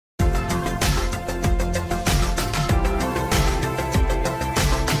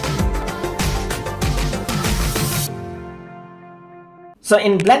So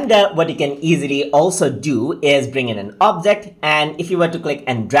in Blender, what you can easily also do is bring in an object, and if you were to click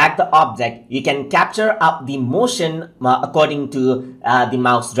and drag the object, you can capture up the motion according to the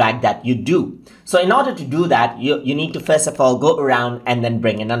mouse drag that you do. So in order to do that, you need to first of all go around and then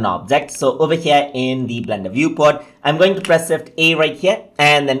bring in an object. So over here in the Blender viewport, I'm going to press Shift A right here,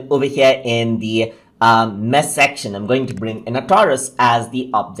 and then over here in the mesh section, I'm going to bring in a torus as the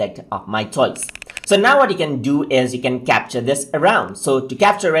object of my choice. So now what you can do is you can capture this around. So to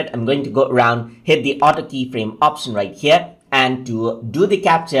capture it, I'm going to go around, hit the auto keyframe option right here. And to do the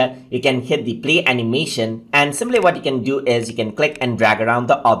capture, you can hit the play animation. And simply what you can do is you can click and drag around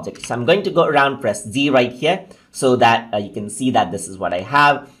the object. So I'm going to go around, press Z right here, so that you can see that this is what I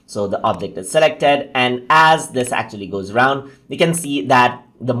have. So the object is selected. And as this actually goes around, you can see that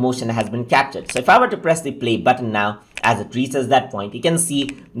the motion has been captured. So if I were to press the play button now, as it reaches that point, you can see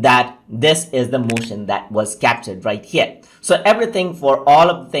that this is the motion that was captured right here. So everything for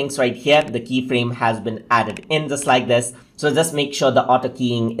all of the things right here, the keyframe has been added in just like this. So just make sure the auto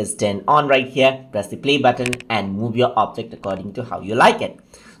keying is turned on right here, press the play button and move your object according to how you like it.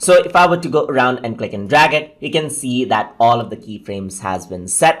 So if I were to go around and click and drag it, you can see that all of the keyframes has been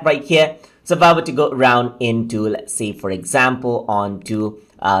set right here. So if I were to go around into, let's say for example, onto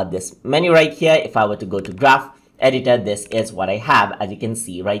this menu right here, if I were to go to graph editor, this is what I have, as you can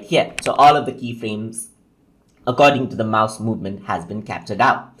see right here. So all of the keyframes according to the mouse movement has been captured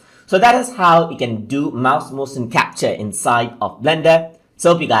out. So that is how you can do mouse motion capture inside of Blender.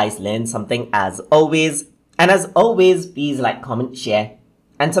 So hope you guys learned something as always. And as always, please like, comment, share,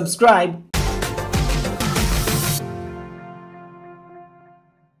 and subscribe.